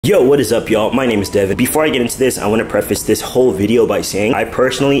Yo, what is up, y'all? My name is Devin. Before I get into this, I want to preface this whole video by saying I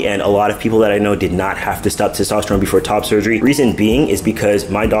personally and a lot of people that I know did not have to stop testosterone before top surgery. Reason being is because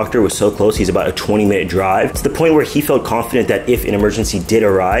my doctor was so close. He's about a 20-minute drive to the point where he felt confident that if an emergency did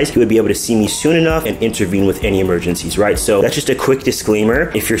arise, he would be able to see me soon enough and intervene with any emergencies, right? So that's just a quick disclaimer.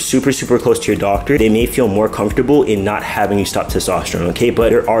 If you're super close to your doctor, they may feel more comfortable in not having you stop testosterone, okay?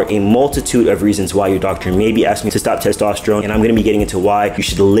 But there are a multitude of reasons why your doctor may be asking you to stop testosterone, and I'm going to be getting into why you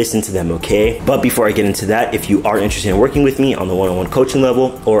should listen to them, okay? But before I get into that, if you are interested in working with me on the one-on-one coaching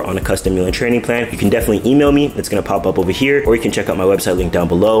level or on a custom meal and training plan, you can definitely email me. It's going to pop up over here, or you can check out my website link down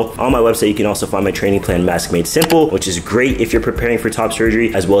below. On my website, you can also find my training plan, Mask Made Simple, which is great if you're preparing for top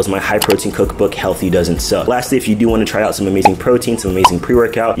surgery, as well as my high protein cookbook, Healthy Doesn't Suck. Lastly, if you do want to try out some amazing protein, some amazing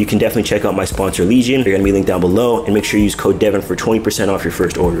pre-workout, you can definitely check out my sponsor, Legion. They're going to be linked down below, and make sure you use code Devin for 20% off your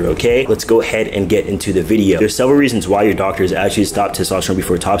first order, okay? Let's go ahead and get into the video. There's several reasons why your doctor is actually stop testosterone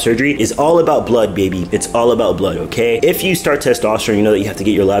before top surgery. It's all about blood, baby. It's all about blood, okay? If you start testosterone, you know that you have to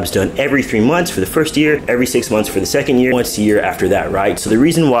get your labs done every 3 months for the first year, every 6 months for the second year, once a year after that, right? So the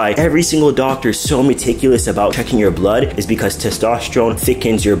reason why every single doctor is so meticulous about checking your blood is because testosterone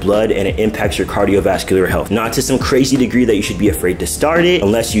thickens your blood and it impacts your cardiovascular health. Not to some crazy degree that you should be afraid to start it,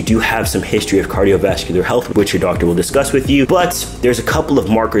 unless you do have some history of cardiovascular health, which your doctor will discuss with you. But there's a couple of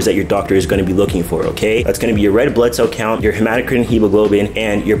markers that your doctor is going to be looking for, okay? That's going to be your red blood cell count, your hematocrit and hemoglobin,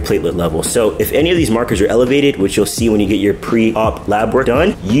 and your platelet level. So if any of these markers are elevated, which you'll see when you get your pre-op lab work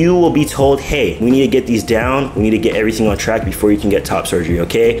done, you will be told, hey, we need to get these down. We need to get everything on track before you can get top surgery,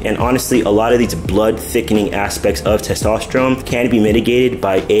 okay? And honestly, a lot of these blood thickening aspects of testosterone can be mitigated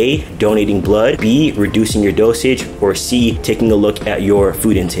by A, donating blood, B, reducing your dosage, or C, taking a look at your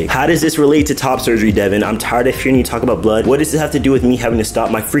food intake. How does this relate to top surgery, Devin? I'm tired of hearing you talk about blood. What does this have to do with me having to stop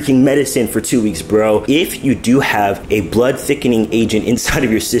my freaking medicine for 2 weeks, bro? If you do have a blood thickening agent inside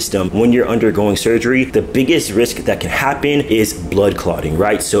of your system when you're undergoing surgery, the biggest risk that can happen is blood clotting,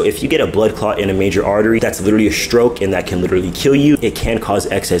 right? So if you get a blood clot in a major artery, that's literally a stroke and that can literally kill you. It can cause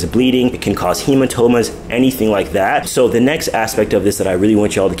excess bleeding. It can cause hematomas, anything like that. So the next aspect of this that I really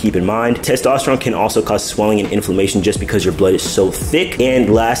want y'all to keep in mind, testosterone can also cause swelling and inflammation just because your blood is so thick.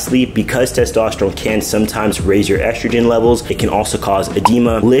 And lastly, because testosterone can sometimes raise your estrogen levels, it can also cause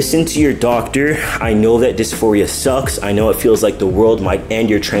edema. Listen to your doctor. I know that dysphoria sucks. I know it feels like the world might end,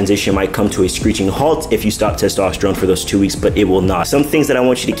 your transition might come to a screeching halt if you stop testosterone for those 2 weeks, but it will not. Some things that I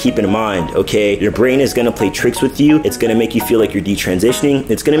want you to keep in mind, okay? Your brain is gonna play tricks with you. It's gonna make you feel like you're detransitioning.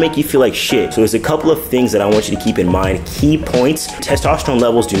 It's gonna make you feel like shit. So there's a couple of things that I want you to keep in mind. Key points: testosterone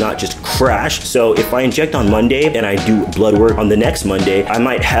levels do not just crash. So if I inject on Monday and I do blood work on the next Monday, I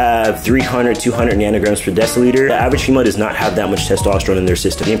might have 300, 200 nanograms per deciliter. The average female does not have that much testosterone in their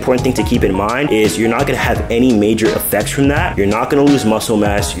system. The important thing to keep in mind is you're not gonna have any major effects from that. You're not gonna lose muscle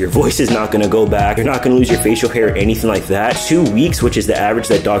mass. Your voice is not gonna go back. You're not gonna lose your facial hair or anything like that. 2 weeks, which is the average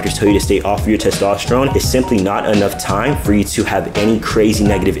that doctors tell you to stay off of your testosterone, is simply not enough time for you to have any crazy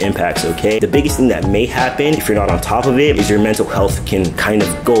negative impacts, okay? The biggest thing that may happen if you're not on top of it is your mental health can kind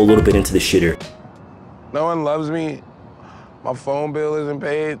of go a little bit into the shitter. No one loves me. My phone bill isn't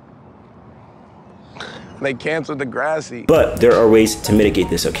paid. They canceled the Grassy. But there are ways to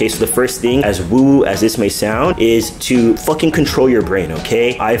mitigate this, okay? So the first thing, as woo-woo as this may sound, is to fucking control your brain,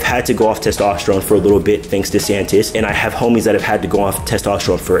 okay? I've had to go off testosterone for a little bit thanks to Santis, and I have homies that have had to go off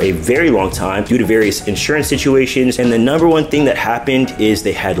testosterone for a very long time due to various insurance situations. And the number one thing that happened is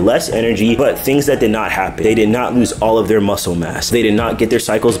they had less energy, but things that did not happen. They did not lose all of their muscle mass. They did not get their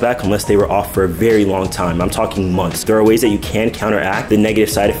cycles back unless they were off for a very long time. I'm talking months. There are ways that you can counteract the negative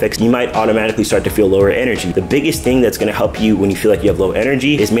side effects. You might automatically start to feel lower energy. The biggest thing that's gonna help you when you feel like you have low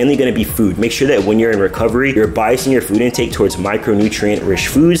energy is mainly gonna be food. Make sure that when you're in recovery, you're biasing your food intake towards micronutrient-rich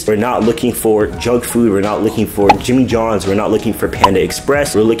foods. We're not looking for junk food. We're not looking for Jimmy John's. We're not looking for Panda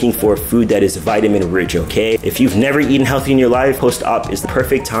Express. We're looking for food that is vitamin-rich, okay? If you've never eaten healthy in your life, post-op is the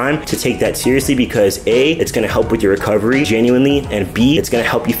perfect time to take that seriously because A, it's gonna help with your recovery genuinely, and B, it's gonna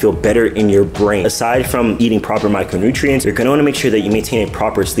help you feel better in your brain. Aside from eating proper micronutrients, you're gonna wanna make sure that you maintain a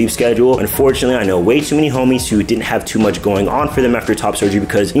proper sleep schedule. Unfortunately, I know way too many homies who didn't have too much going on for them after top surgery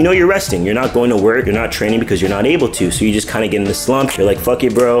because you know you're resting, you're not going to work, you're not training because you're not able to, so you just kind of get in the slump. You're like, fuck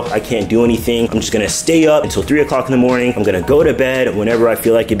it, bro, I can't do anything. I'm just gonna stay up until 3 o'clock in the morning. I'm gonna go to bed whenever I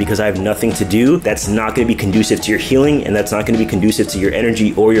feel like it because I have nothing to do. That's not gonna be conducive to your healing, and that's not gonna be conducive to your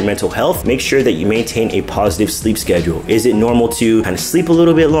energy or your mental health. Make sure that you maintain a positive sleep schedule. Is it normal to kind of sleep a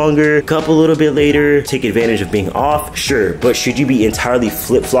little bit longer, wake up a little bit later, take advantage of being off? Sure, but should you be entirely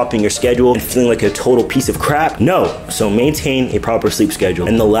flip-flopping your schedule and feeling like a total piece of crap? No. So maintain a proper sleep schedule.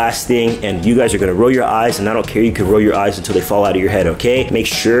 And the last thing, and you guys are gonna roll your eyes, and I don't care, you can roll your eyes until they fall out of your head, okay? Make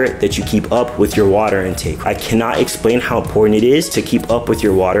sure that you keep up with your water intake. I cannot explain how important it is to keep up with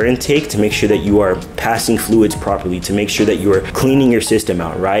your water intake, to make sure that you are passing fluids properly, to make sure that you are cleaning your system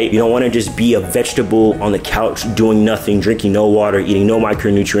out, right? You don't wanna just be a vegetable on the couch doing nothing, drinking no water, eating no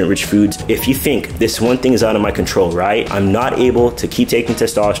micronutrient rich foods. If you think this one thing is out of my control, right? I'm not able to keep taking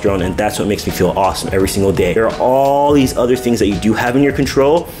testosterone, and that's what makes me feel awesome every single day. There are all these other things that you do have in your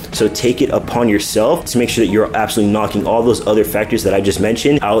control, so take it upon yourself to make sure that you're absolutely knocking all those other factors that I just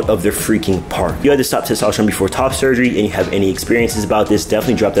mentioned out of the freaking park. If you had to stop testosterone before top surgery and you have any experiences about this,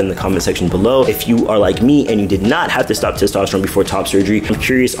 definitely drop that in the comment section below. If you are like me and you did not have to stop testosterone before top surgery, I'm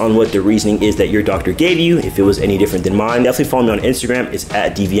curious on what the reasoning is that your doctor gave you, if it was any different than mine. Definitely follow me on Instagram. It's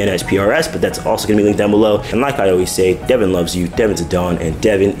at DVNSPRS, but that's also gonna be linked down below. And like I always say, Devin loves you, Devin's a Don, and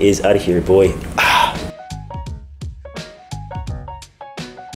Devin is out of here, boy.